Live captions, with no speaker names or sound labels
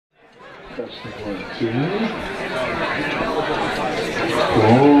Testing 1, 2.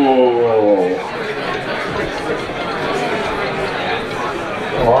 Oh.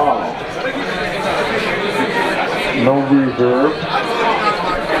 Wow. No reverb.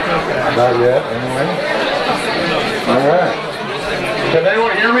 Not yet, anyway. All right. Can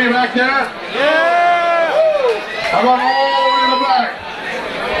anyone hear me back there? Yeah! How about all the way in the back?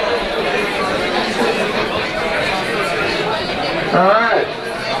 All right.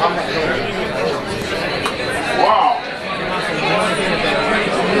 Wow.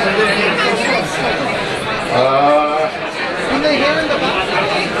 Can they hear in the back?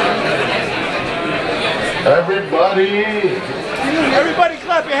 Everybody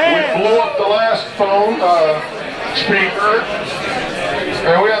clap your hands. We blew up the last phone speaker,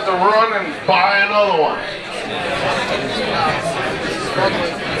 and we had to run and buy another one.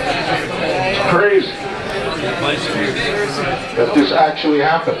 It's crazy that this actually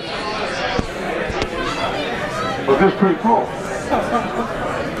happened. But this is pretty cool.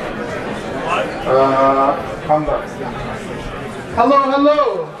 Calm down. Hello,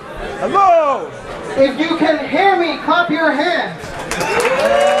 hello. Hello. If you can hear me, clap your hands.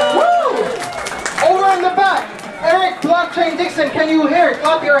 Woo! Over in the back, Eric Blockchain Dixon, can you hear it?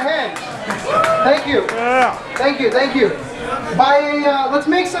 Clap your hands. Thank you. Yeah. Thank you, thank you. Let's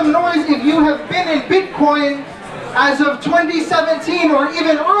make some noise if you have been in Bitcoin as of 2017 or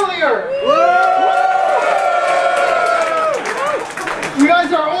even earlier. You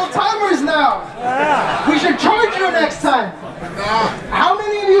guys are old timers now. Yeah. We should charge you next time. How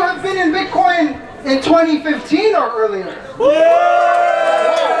many of you have been in Bitcoin in 2015 or earlier?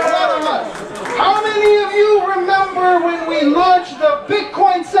 Yeah. A lot of us. How many of you remember when we launched the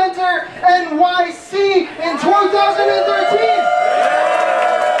Bitcoin Center NYC in 2013?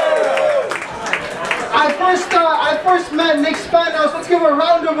 I first met Nick Spanos. Let's give a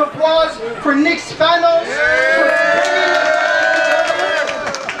round of applause for Nick Spanos.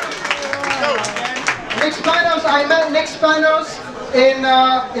 Nick Spanos, I met Nick Spanos in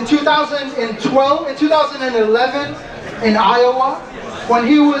 2011 in Iowa when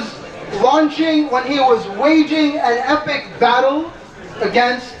he was waging an epic battle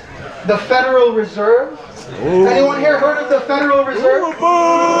against the Federal Reserve. Ooh. Anyone here heard of the Federal Reserve? Ooh,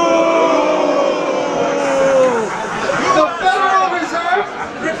 the Federal Reserve,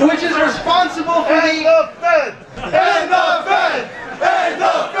 which is responsible for the Fed, and the Fed, and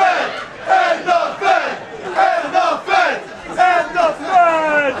the Fed, and the Fed, and the Fed, and the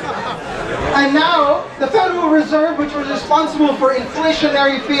Fed. And now, the Federal Reserve, which was responsible for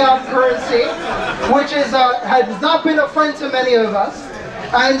inflationary fiat currency, which has not been a friend to many of us,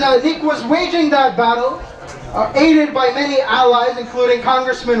 and Nick was waging that battle, aided by many allies, including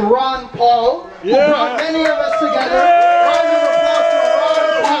Congressman Ron Paul, who brought many of us together. Round of applause for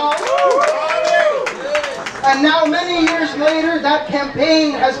Ron Paul. And now, many years later, that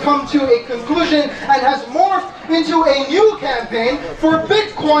campaign has come to a conclusion and has morphed into a new campaign for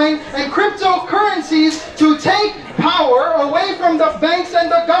Bitcoin and cryptocurrencies to take power away from the banks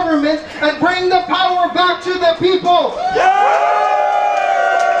and the government and bring the power back to the people.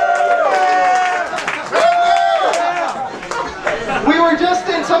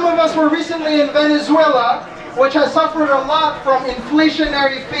 Some of us were recently in Venezuela, which has suffered a lot from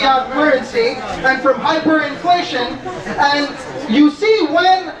inflationary fiat currency and from hyperinflation. And you see,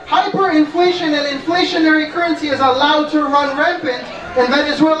 when hyperinflation and inflationary currency is allowed to run rampant, in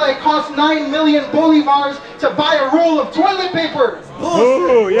Venezuela it costs 9 million bolivars to buy a roll of toilet paper.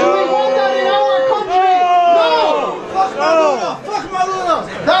 Ooh, yeah. Do we want that in our country? No! Fuck Maduro! Fuck Maduro!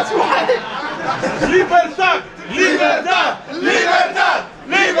 That's right! Libertad! Libertad! Libertad!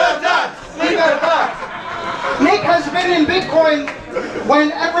 Libertad! Libertad! Nick has been in Bitcoin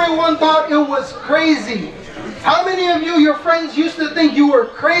when everyone thought it was crazy. How many of you, your friends, used to think you were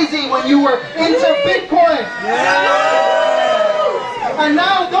crazy when you were into Bitcoin? Yeah. And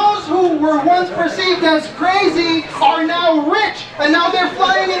now those who were once perceived as crazy are now rich, and now they're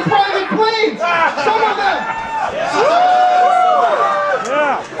flying in private planes. Some of them.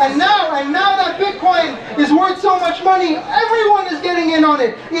 Yeah. And now that Bitcoin is worth so much money, everyone is getting in on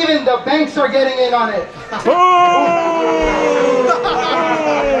it. Even the banks are getting in on it.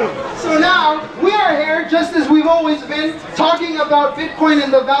 So now, we are here, just as we've always been, talking about Bitcoin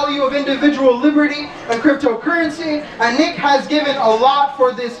and the value of individual liberty and cryptocurrency. And Nick has given a lot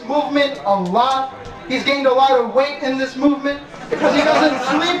for this movement, a lot. He's gained a lot of weight in this movement because he doesn't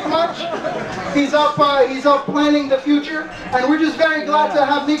sleep much. He's up planning the future, and we're just very glad to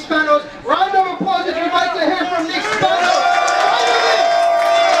have Nick Spanos. Round of applause if you'd like to hear from Nick Spanos.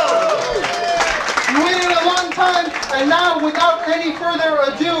 You waited a long time, and now, without any further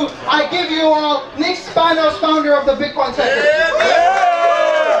ado, I I give you all Nick Spanos, founder of the Bitcoin Center.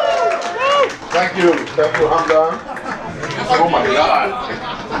 Thank you, Hamdan. Oh my God.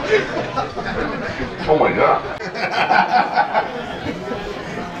 Oh my God.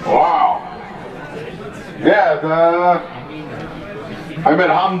 Wow. Yeah, I met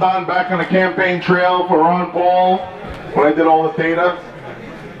Hamdan back on the campaign trail for Ron Paul when I did all the data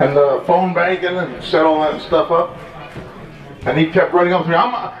and the phone banking and set all that stuff up. And he kept running up to me,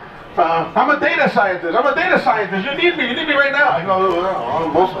 I'm a data scientist, I'm a data scientist, you need me right now. I go, well,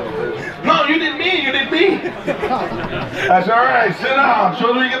 mostly. No, you did me. I said, all right, sit down,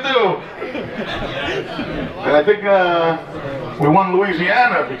 show us what you can do. And I think we won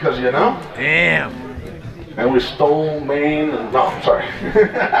Louisiana because, you know. Damn. And we stole Maine, and, no, I'm sorry.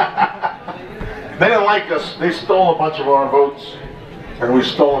 They didn't like us, they stole a bunch of our votes, and we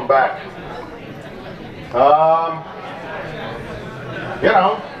stole them back. You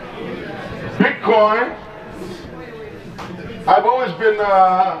know, Bitcoin, I've always been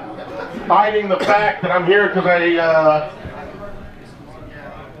hiding the fact that I'm here because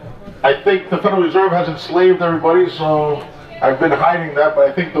I think the Federal Reserve has enslaved everybody, so I've been hiding that, but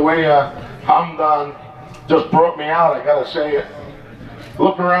I think the way Hamdan just brought me out, I gotta say it.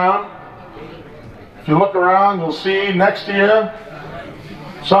 Look around. If you look around, you'll see next year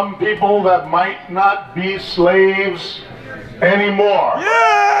some people that might not be slaves anymore.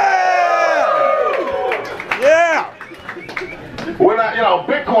 Yeah! We're not, you know,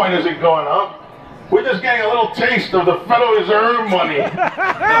 Bitcoin isn't going up. We're just getting a little taste of the Federal Reserve money.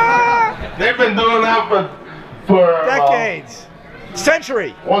 They've been doing that for Decades.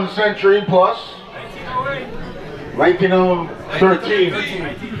 Century. 1 century plus. 1913.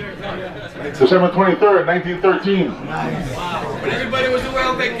 December 23rd, 1913. When everybody was away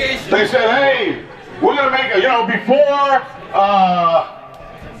on vacation. They said, hey, we're going to make a, you know, before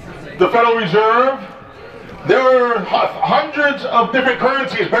the Federal Reserve, there were hundreds of different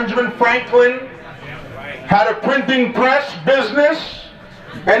currencies. Benjamin Franklin had a printing press business,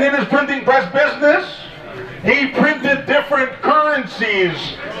 and in his printing press business, he printed different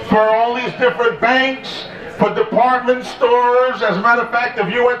currencies for all these different banks, for department stores. As a matter of fact, if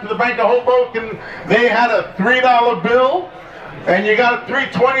you went to the Bank of Hoboken, they had a $3 bill, and you got a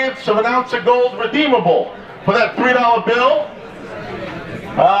 3/20ths of an ounce of gold redeemable for that $3 bill.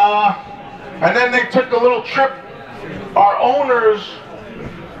 And then they took a little trip, our owners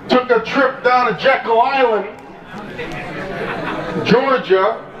took a trip down to Jekyll Island,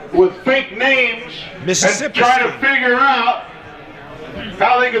 Georgia, with fake names, and try to figure out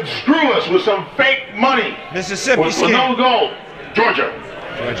how they could screw us with some fake money. Mississippi with no gold. Georgia.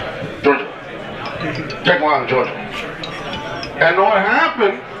 Jekyll Island, Georgia. And what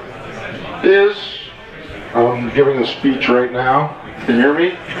happened is, I'm giving a speech right now. Can you hear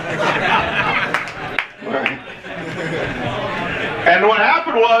me? And what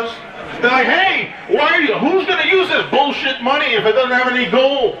happened was, they're like, hey, who's going to use this bullshit money if it doesn't have any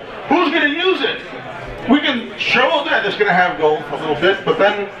gold? Who's going to use it? We can show that it's going to have gold for a little bit, but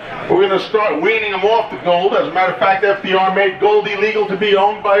then we're going to start weaning them off the gold. As a matter of fact, FDR made gold illegal to be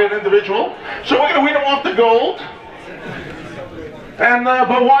owned by an individual. So we're going to wean them off the gold. And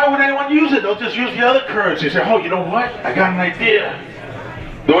but why would anyone use it? They'll just use the other currency. Say, oh, you know what? I got an idea.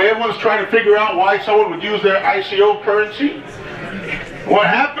 The way everyone's trying to figure out why someone would use their ICO currency, what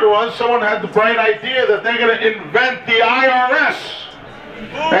happened was someone had the bright idea that they're going to invent the IRS.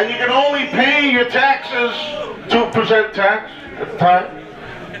 And you can only pay your taxes, 2% tax at the time,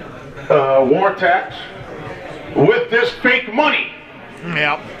 war tax, with this fake money.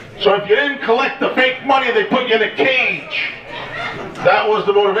 Yep. So if you didn't collect the fake money, they put you in a cage. That was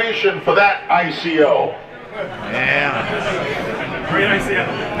the motivation for that ICO. Yeah. Great ICO.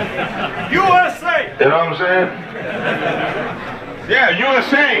 USA! You know what I'm saying? Yeah,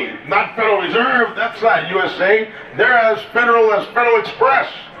 USA, not Federal Reserve, that's not USA. They're as Federal Express.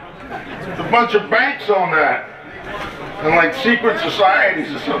 There's a bunch of banks on that. And like secret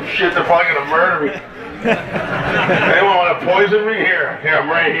societies or some shit, they're probably gonna murder me. Anyone want to poison me? Here, I'm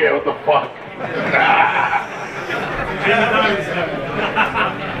right here, what the fuck?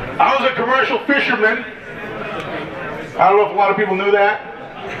 I was a commercial fisherman. I don't know if a lot of people knew that.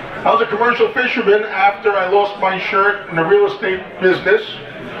 I was a commercial fisherman after I lost my shirt in the real estate business.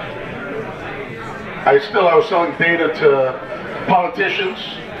 I was selling data to politicians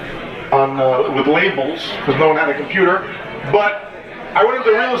on with labels because no one had a computer. But I went into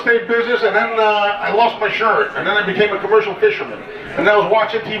the real estate business, and then I lost my shirt, and then I became a commercial fisherman. And then I was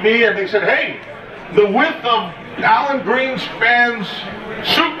watching TV, and they said, hey, the width of Alan Greenspan's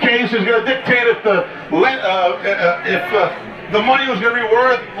suitcase is going to dictate if the money was going to be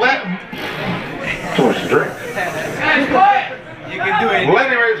worth too much to drink. Guys, quiet! You can do it.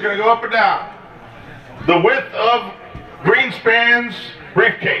 Lending rate is going to go up and down. The width of Greenspan's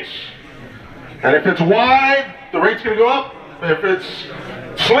briefcase. And if it's wide, the rate's going to go up. If it's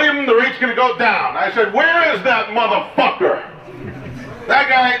slim, the rate's going to go down. I said, where is that motherfucker? That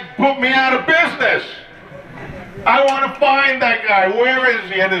guy put me out of business. I want to find that guy. Where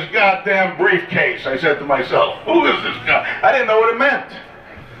is he in his goddamn briefcase? I said to myself, who is this guy? I didn't know what it meant.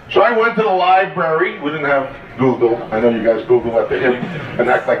 So I went to the library. We didn't have Google. I know you guys Google at the hip and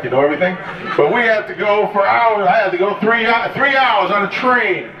act like you know everything. But we had to go for hours. I had to go 3 hours on a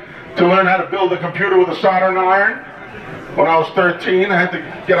train to learn how to build a computer with a soldering iron. When I was 13, I had to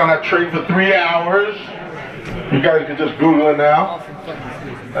get on that train for 3 hours. You guys can just Google it now.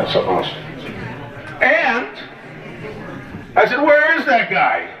 That's something else. And I said, where is that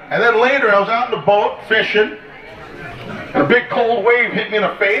guy? And then later I was out in the boat fishing, and a big cold wave hit me in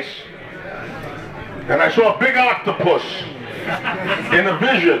the face, and I saw a big octopus in a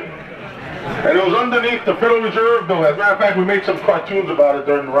vision. And it was underneath the Federal Reserve Building. As a matter of fact, we made some cartoons about it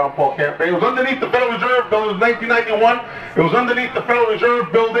during the Ron Paul campaign. It was underneath the Federal Reserve Building. It was 1991. It was underneath the Federal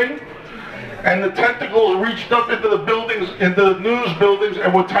Reserve Building. And the tentacles reached up into the buildings, into the news buildings,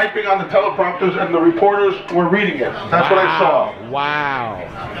 and were typing on the teleprompters, and the reporters were reading it. That's what I saw. Wow.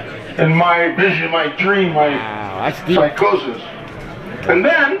 In my vision, my dream, my psychosis. And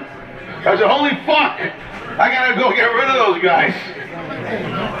then, I said, holy fuck, I gotta go get rid of those guys.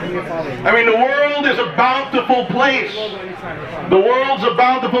 I mean, the world is a bountiful place. The world's a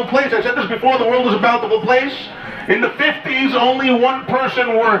bountiful place. I said this before, the world is a bountiful place. In the 50s, only one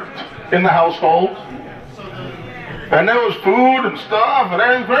person worked in the household. And there was food and stuff and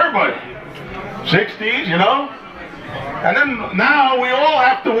everything for everybody. 60s, you know? And then now we all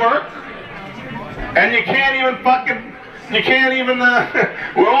have to work. And you can't even fucking,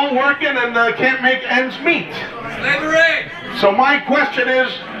 we're all working and can't make ends meet. Slavery! So my question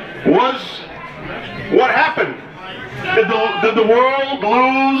is, what happened? Did the world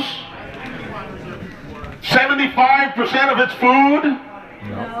lose 75% of its food?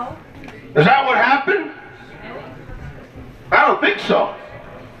 No. Is that what happened? I don't think so.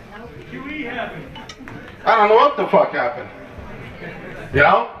 I don't know what the fuck happened. You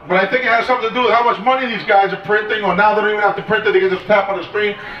know? But I think it has something to do with how much money these guys are printing, or now they don't even have to print it, they can just tap on the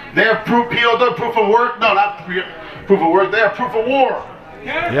screen. They have proof, POW, proof of work. No, not proof of work, they have proof of war.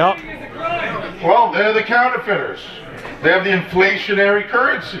 Yep. Well, they're the counterfeiters. They have the inflationary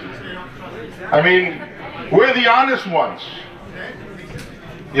currency. I mean, we're the honest ones.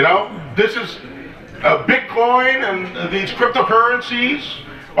 You know, this is Bitcoin and these cryptocurrencies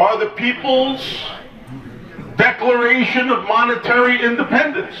are the people's declaration of monetary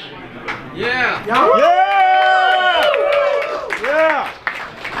independence. Yeah. Yeah.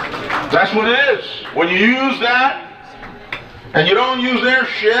 That's what it is. When you use that and you don't use their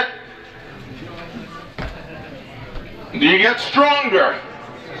shit, you get stronger.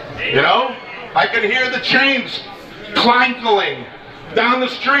 You know? I can hear the chains clankling down the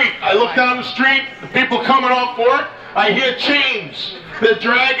street. I look down the street, the people coming off work, I hear chains. They're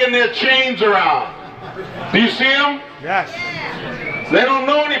dragging their chains around. Do you see them? Yes. They don't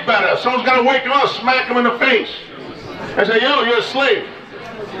know any better. Someone's got to wake them up, smack them in the face. I say, yo, you're a slave.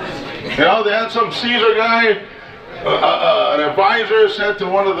 You know, they had some Caesar guy, an advisor said to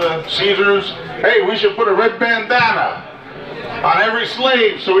one of the Caesars, hey, we should put a red bandana on every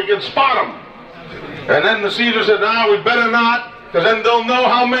slave so we can spot them. And then the Caesar said, no, we better not, because then they'll know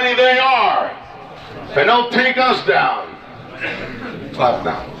how many they are. And they'll take us down. Clap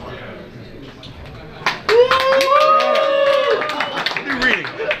now.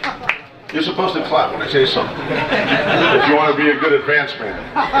 You're supposed to clap when I say something. If you want to be a good advance man.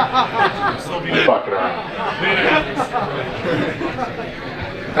 Fuck it around.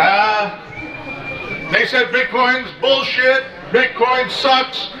 They said Bitcoin's bullshit. Bitcoin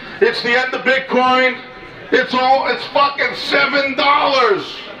sucks. It's the end of Bitcoin. It's fucking $7.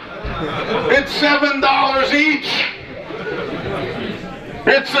 It's $7 each.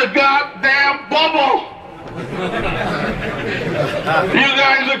 It's a goddamn bubble. You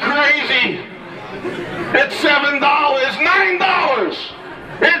guys are crazy. It's $7, $9.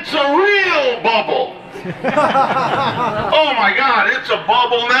 It's a real bubble. Oh my God, it's a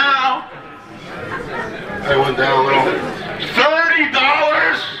bubble now. I went down a little. $30?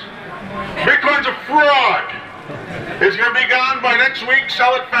 Bitcoin's a fraud. It's going to be gone by next week.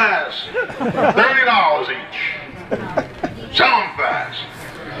 Sell it fast. $30 each. Sell them fast.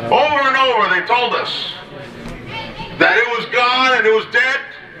 Over and over they told us that it was gone and it was dead,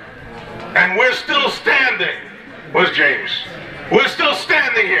 and we're still standing. Where's James? We're still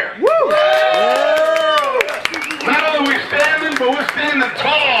standing here. Not only are we standing, but we're standing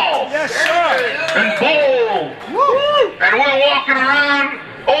tall. Yes, sir. And bold. And we're walking around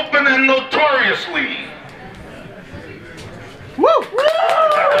open and notoriously.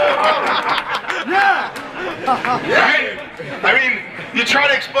 Right? I mean, you try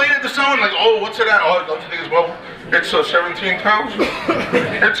to explain it to someone like, oh, what's it at? Oh, don't you think it's bubble? It's 17,000.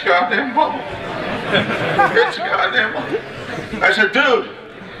 It's goddamn bubble. It's goddamn bubble. I said, dude,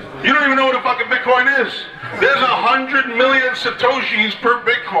 you don't even know what a fucking Bitcoin is. There's 100 million Satoshis per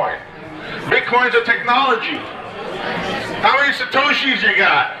Bitcoin. Bitcoin's a technology. How many Satoshis you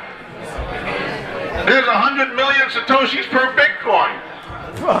got? There's 100 million Satoshis per Bitcoin.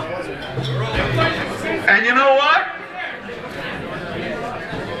 And you know what?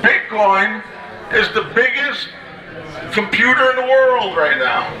 Bitcoin is the biggest computer in the world right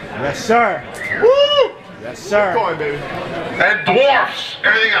now. Yes, sir. Woo! Yes, sir. Bitcoin, baby. That dwarfs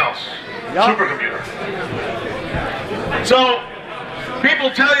everything else. Yup. Supercomputer. So, people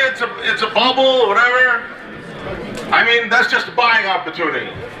tell you it's a bubble or whatever. I mean, that's just a buying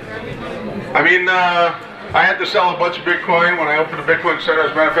opportunity. I mean, I had to sell a bunch of Bitcoin when I opened the Bitcoin Center.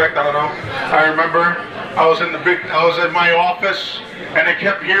 As a matter of fact, I don't know. I remember I was in my office and I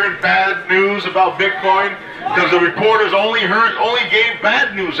kept hearing bad news about Bitcoin because the reporters only gave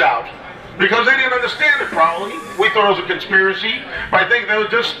bad news out because they didn't understand it probably. We thought it was a conspiracy, but I think they were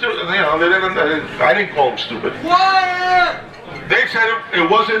just stupid. You know, I didn't call them stupid. What? They said it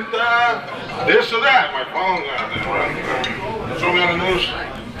wasn't this or that. My phone showed me on the news.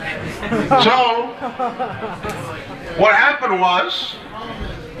 So, what happened was,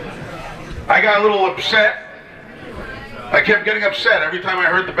 I got a little upset. I kept getting upset every time I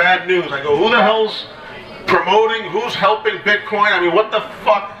heard the bad news. I go, who the hell's promoting, who's helping Bitcoin? I mean, what the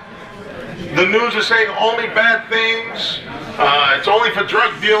fuck? The news is saying only bad things. It's only for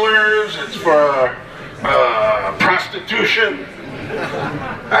drug dealers. It's for prostitution.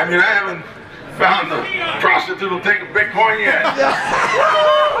 I mean, I haven't found the prostitute who'll take a Bitcoin yet.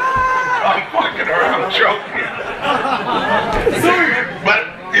 I'm fucking around, joking. But,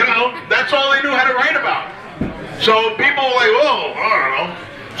 you know, that's all they knew how to write about. So people were like, whoa, I don't know.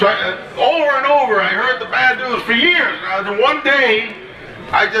 So over and over, I heard the bad news for years. And one day,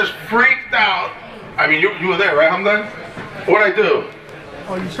 I just freaked out. I mean, you were there, right, Hamdan? What'd I do?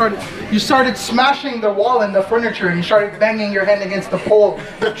 Oh, you started smashing the wall and the furniture, and you started banging your head against the pole,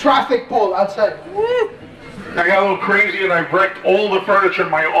 the traffic pole outside. I got a little crazy and I wrecked all the furniture in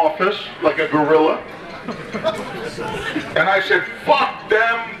my office like a gorilla. And I said, fuck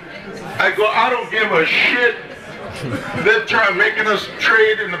them. I go, I don't give a shit. They're trying making us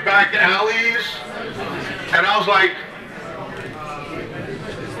trade in the back alleys. And I was like,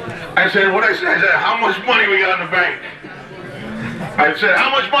 I said, how much money we got in the bank? I said, how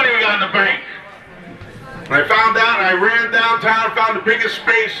much money we got in the bank? And I found out, and I ran downtown and found the biggest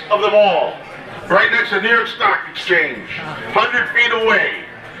space of them all. Right next to the New York Stock Exchange. 100 feet away.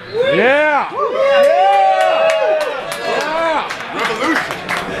 Yeah. Revolution.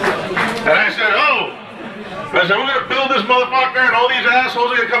 And I said, we're going to build this motherfucker, and all these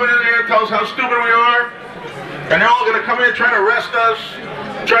assholes are going to come in here and tell us how stupid we are. And they're all going to come in and try to arrest us,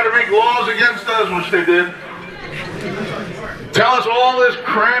 try to make laws against us, which they did. Tell us all this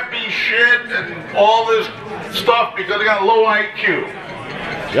crappy shit and all this stuff because they got low IQ.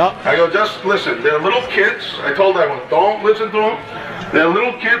 Yep. I go, just listen, they're little kids. I told everyone, don't listen to them. They're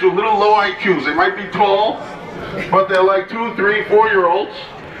little kids with little low IQs. They might be tall, but they're like 2, 3, 4-year-olds.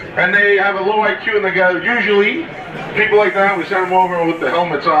 And they have a low IQ, and they got, usually, people like that, we send them over with the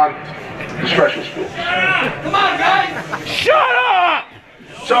helmets on to special schools. Come on, guys! Shut up!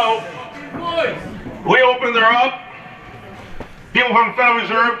 So, we opened her up. People from the Federal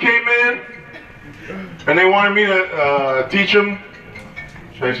Reserve came in, and they wanted me to teach them.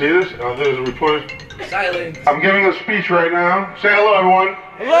 Should I say this? There's a reporter. Silence. I'm giving a speech right now. Say hello, everyone.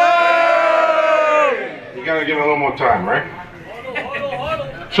 Hello! You gotta give it a little more time, right?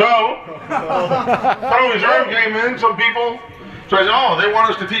 So, Federal Reserve came in, some people. So I said, they want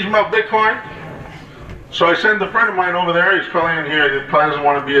us to teach them about Bitcoin. So I sent a friend of mine over there. He's calling in here. He probably doesn't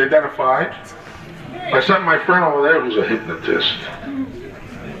want to be identified. I sent my friend over there who's a hypnotist.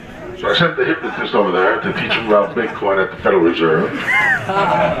 So I sent the hypnotist over there to teach him about Bitcoin at the Federal Reserve.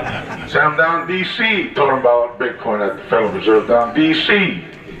 Sent him down in D.C. told him about Bitcoin at the Federal Reserve down in D.C.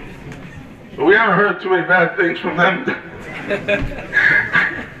 But we haven't heard too many bad things from them.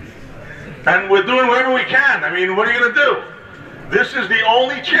 And we're doing whatever we can. I mean, what are you going to do? This is the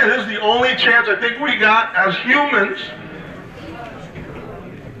only chance. This is the only chance I think we got as humans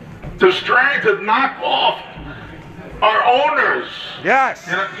to knock off our owners. Yes.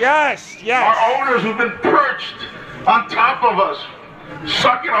 You know, Yes. Yes. our owners who've been perched on top of us,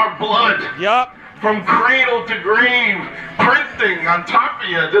 sucking our blood. Yup. From cradle to grave, printing on top of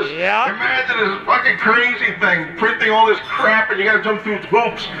you. Just imagine this fucking crazy thing, printing all this crap, and you gotta jump through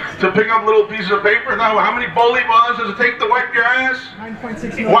hoops to pick up little pieces of paper. Now, how many bolivars does it take to wipe your ass? 9.6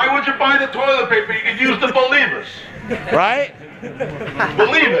 million. Why would you buy the toilet paper? You could use the bolivars. Right?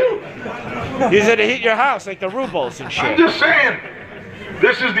 Believe it. Use it to heat your house like the rubles and shit. I'm just saying,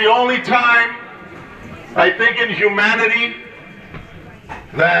 this is the only time, I think, in humanity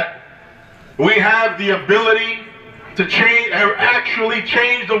that we have the ability to change, or actually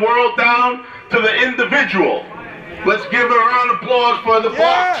change the world down to the individual. Let's give a round of applause for the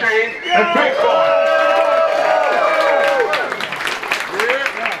blockchain and Bitcoin.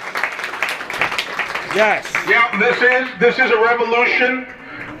 Yes. Yeah, this is a revolution.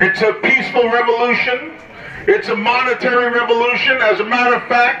 It's a peaceful revolution. It's a monetary revolution. As a matter of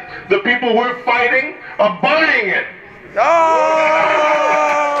fact, the people we're fighting are buying it.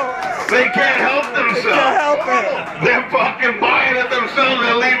 Oh! They can't help themselves. Can't help it. They're fucking buying it themselves.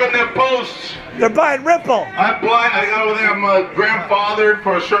 They're leaving their posts. They're buying Ripple. I got over there. I'm grandfathered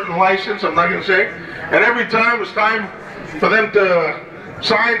for a certain license. I'm not gonna say. And every time it's time for them to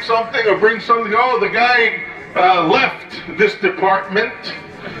sign something or bring something, oh, the guy left this department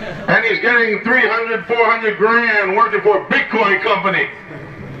and he's getting 300, 400 grand working for a Bitcoin company.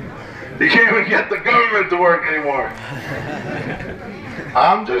 You can't even get the government to work anymore.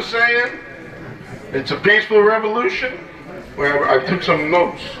 I'm just saying, it's a peaceful revolution. Where I took some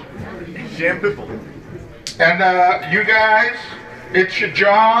notes. And you guys, it's your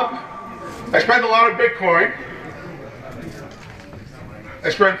job. I spend a lot of Bitcoin. I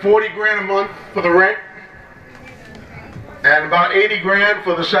spend 40 grand a month for the rent. And about 80 grand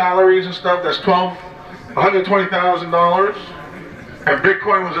for the salaries and stuff. That's $120,000. And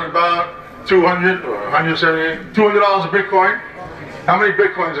Bitcoin was at about 200 or 170, $200 a Bitcoin. How many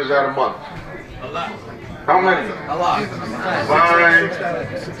Bitcoins is that a month? A lot. How many? A lot.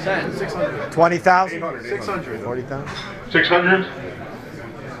 20,000. 600. 40,000. 600?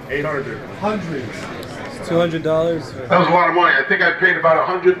 800. Hundreds. $200. That was a lot of money. I think I paid about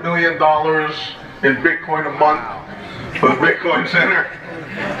 $100 million in Bitcoin a month for the Bitcoin Center.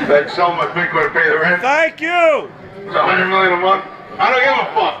 I'd sell my Bitcoin to pay the rent. Thank you. It's $100 million a month. I don't give a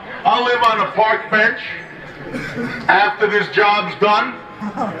fuck. I'll live on a park bench after this job's done,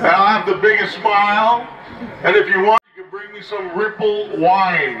 and I'll have the biggest smile. And if you want, you can bring me some Ripple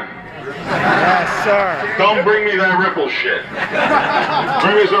wine. Yes, sir. Don't bring me that Ripple shit.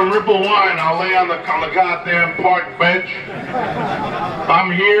 Bring me some Ripple wine. I'll lay on the goddamn park bench.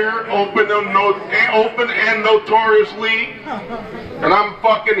 I'm here, open and notoriously, and I'm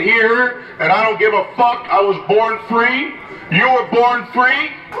fucking here, and I don't give a fuck. I was born free. You were born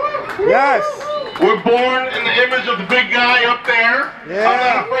free. Yes. We're born in the image of the big guy up there. Yeah. I'm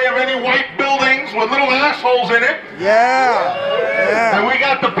not afraid of any white buildings with little assholes in it. Yeah. And we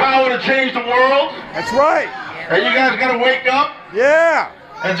got the power to change the world. That's right. And you guys gotta wake up Yeah.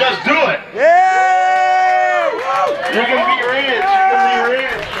 and just do it. Yeah. You can be rich. You can be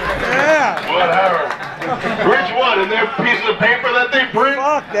rich. Yeah. Whatever. Rich what? In their pieces of paper that they print?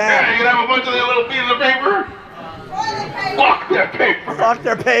 Fuck that. Yeah, you can have a bunch of their little pieces of paper. Fuck their paper. Fuck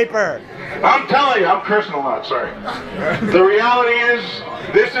their paper. I'm telling you, I'm cursing a lot, sorry. The reality is,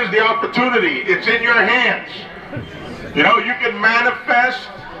 this is the opportunity. It's in your hands. You know, you can manifest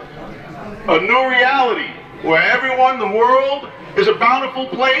a new reality where everyone, the world, is a bountiful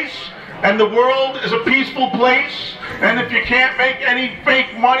place, and the world is a peaceful place. And if you can't make any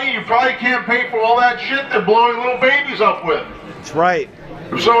fake money, you probably can't pay for all that shit they're blowing little babies up with. That's right.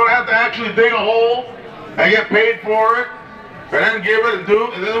 If someone had to actually dig a hole and get paid for it, and then give it and do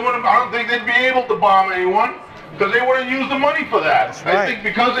it, and then I don't think they'd be able to bomb anyone, because they wouldn't use the money for that. That's right. I think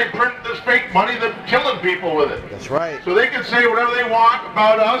because they print this fake money, they're killing people with it. That's right. So they can say whatever they want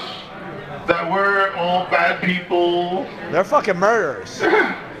about us, that we're all bad people. They're fucking murderers.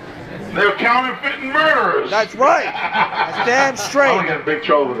 They're counterfeiting murderers. That's right. That's damn I'm straight. gonna get in big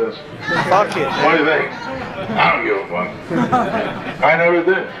trouble with this. Fuck it. What do you think? I don't give a fuck. I never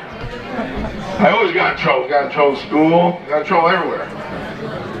did. I always got in trouble. Got in trouble at school. Got in trouble everywhere.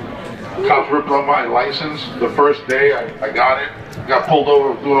 Cops ripped up my license the first day I got it. Got pulled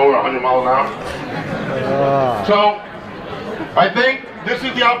over doing over 100 miles an hour. So, I think this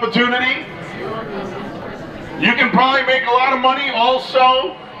is the opportunity. You can probably make a lot of money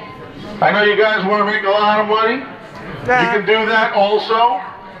also. I know you guys want to make a lot of money. You can do that also.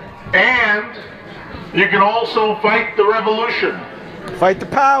 And you can also fight the revolution. Fight the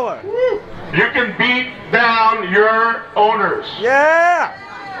power. You can beat down your owners. Yeah.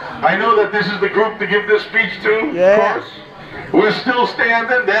 I know that this is the group to give this speech to, Yeah. of course. We're still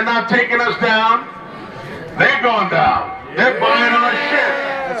standing. They're not taking us down. They're going down. They're buying our shit.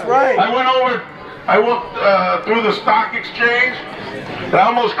 That's right. I walked through the stock exchange, and I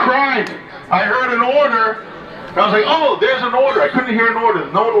almost cried. I heard an order. I was like, oh, there's an order. I couldn't hear an order.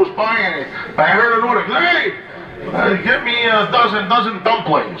 No one was buying any. I heard an order. Hey, get me a dozen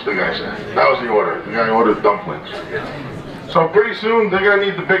dumplings, the guy said. That was the order. The guy ordered dumplings. So pretty soon, they're going to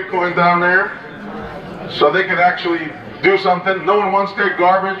need the Bitcoin down there so they can actually do something. No one wants their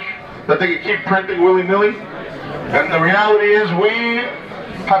garbage that they can keep printing willy-nilly. And the reality is we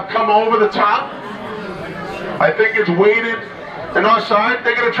have come over the top. I think it's weighted on our side.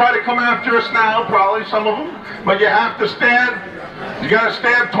 They're going to try to come after us now, probably some of them. But you have to stand. You got to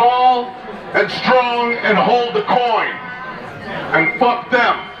stand tall and strong and hold the coin. And fuck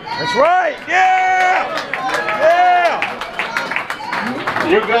them. That's right. Yeah. Yeah.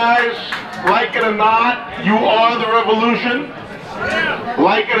 You guys, like it or not, you are the revolution.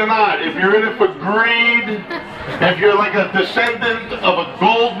 Like it or not, if you're in it for greed, if you're like a descendant of a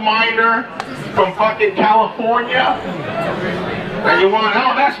gold miner from fucking California, and you want,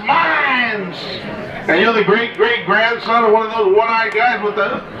 oh, that's mine, and you're the great-great-grandson of one of those one-eyed guys with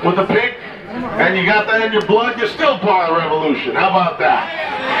the pig, and you got that in your blood, you're still part of the revolution. How about that?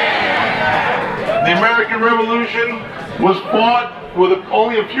 The American Revolution was fought with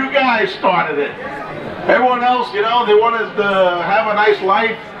only a few guys started it. Everyone else, you know, they wanted to have a nice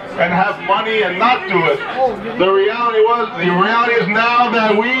life and have money and not do it. The reality is now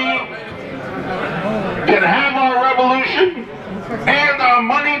that we can have our revolution and our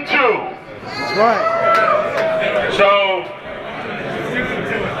money too. That's right. So,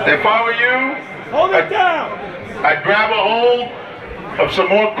 if I were you, Hold it down. I'd grab a hold of some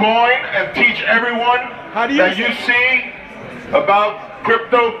more coin and teach everyone that you see about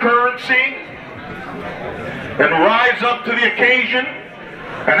cryptocurrency and rise up to the occasion.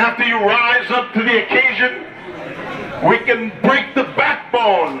 And after you rise up to the occasion, we can break the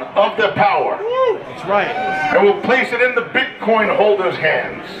backbone of their power. That's right. And we'll place it in the Bitcoin holders'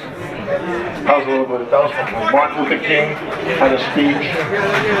 hands. That was a little bit. That was from Martin Luther King had a speech.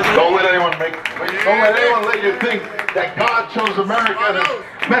 Don't let anyone let you think that God chose America,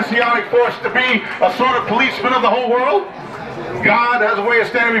 the messianic force, to be a sort of policeman of the whole world. God has a way of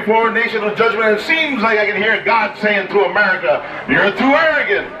standing before a nation with judgment, and it seems like I can hear God saying to America, "You're too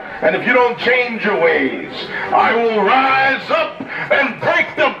arrogant, and if you don't change your ways, I will rise up and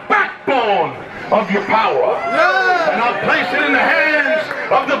break the backbone of your power. And I'll place it in the hands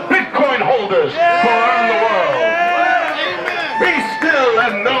of the Bitcoin holders around the world." Be still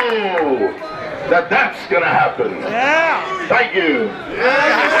and know that that's going to happen. Thank you.